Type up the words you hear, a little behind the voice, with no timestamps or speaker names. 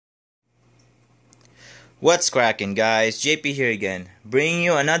What's cracking, guys? JP here again, bringing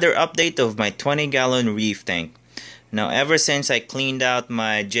you another update of my 20-gallon reef tank. Now, ever since I cleaned out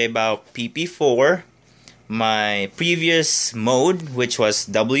my Jebao PP4, my previous mode, which was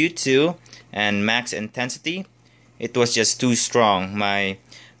W2 and max intensity, it was just too strong. My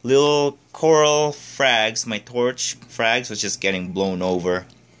little coral frags, my torch frags, was just getting blown over.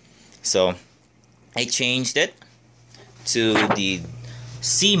 So I changed it to the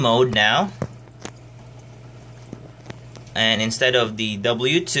C mode now. And instead of the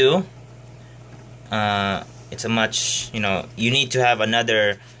W2, it's a much, you need to have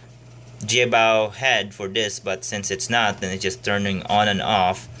another Jebao head for this, but since it's not, then it's just turning on and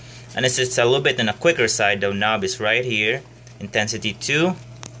off. And it's just a little bit on a quicker side. The knob is right here, intensity 2.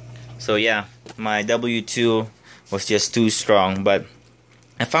 So yeah, my W2 was just too strong, but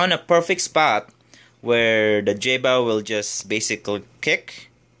I found a perfect spot where the Jebao will just basically kick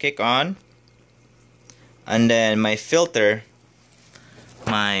on. And then my filter,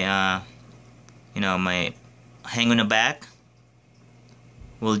 my my hang on the back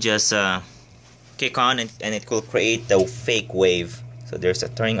will just kick on, and it will create the fake wave. So there's a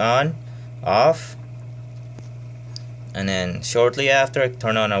turning on, off, and then shortly after I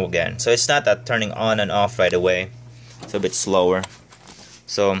turn on again. So it's not that turning on and off right away. It's a bit slower.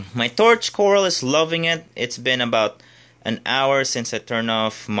 So my torch coral is loving it. It's been about an hour since I turned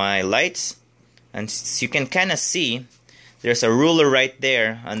off my lights. And you can kind of see there's a ruler right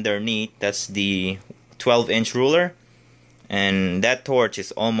there underneath. That's the 12-inch ruler, and that torch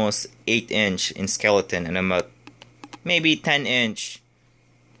is almost 8-inch in skeleton and about maybe 10-inch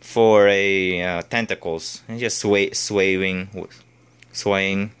for a tentacles. And just swaying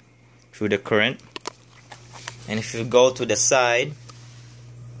through the current. And if you go to the side,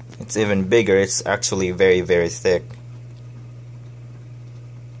 it's even bigger. It's actually very, very thick.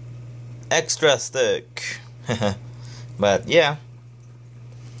 Extra thick. But yeah,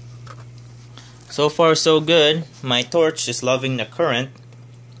 so far so good. My torch is loving the current.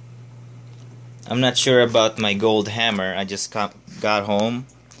 I'm not sure about my gold hammer. I just got home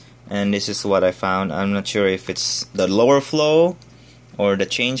and this is what I found. I'm not sure if it's the lower flow or the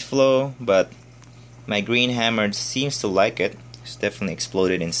change flow, but my green hammer seems to like it. It's definitely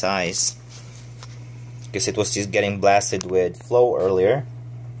exploded in size because it was just getting blasted with flow earlier.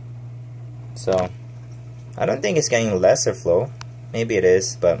 So I don't think it's getting lesser flow. Maybe it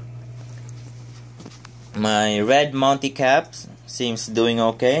is, but my red Monty cap seems doing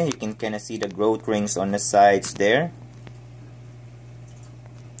okay. You can kind of see the growth rings on the sides there.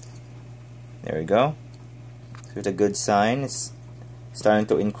 There we go. It's a good sign. It's starting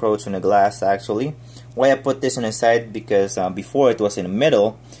to encroach on the glass actually. Why I put this on the side, because before it was in the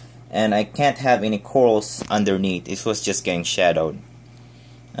middle and I can't have any corals underneath. It was just getting shadowed.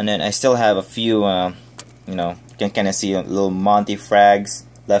 And then I still have a few, you can kind of see little Monty frags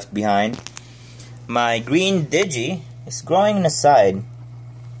left behind. My green Digi is growing on the side,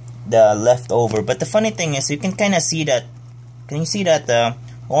 the leftover. But the funny thing is, you can kind of see that. Can you see that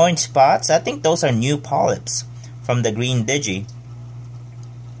orange spots? I think those are new polyps from the green Digi.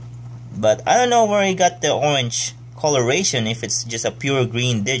 But I don't know where he got the orange coloration. If it's just a pure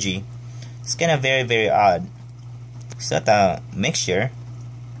green Digi, it's kind of very, very odd. It's not a mixture.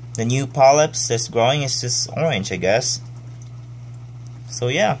 The new polyps that's growing is just orange, I guess. So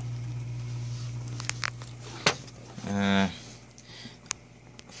yeah.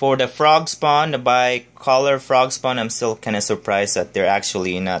 For the frog spawn, the bicolor frog spawn, I'm still kind of surprised that they're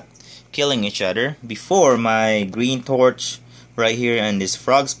actually not killing each other. Before, my green torch right here and this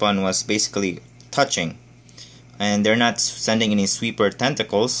frog spawn was basically touching, and they're not sending any sweeper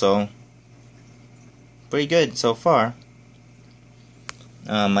tentacles, so pretty good so far.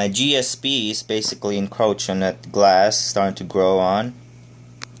 My GSP is basically encroached on that glass, starting to grow on.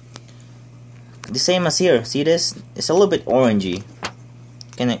 The same as here. See this? It's a little bit orangey.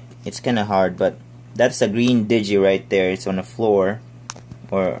 It's kind of hard, but that's the green Digi right there. It's on the floor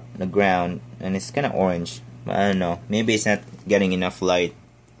or the ground, and it's kind of orange. But I don't know. Maybe it's not getting enough light.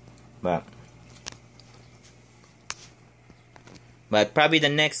 But probably the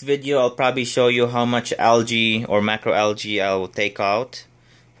next video, I'll probably show you how much algae or macroalgae I will take out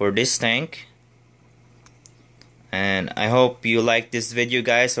for this tank. And I hope you like this video,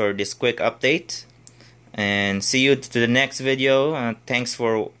 guys, or this quick update, and see you to the next video. Thanks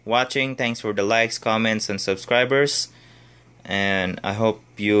for watching. Thanks for the likes, comments, and subscribers, and I hope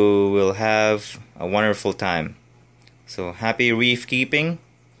you will have a wonderful time. So happy reef keeping.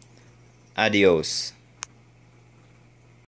 Adios.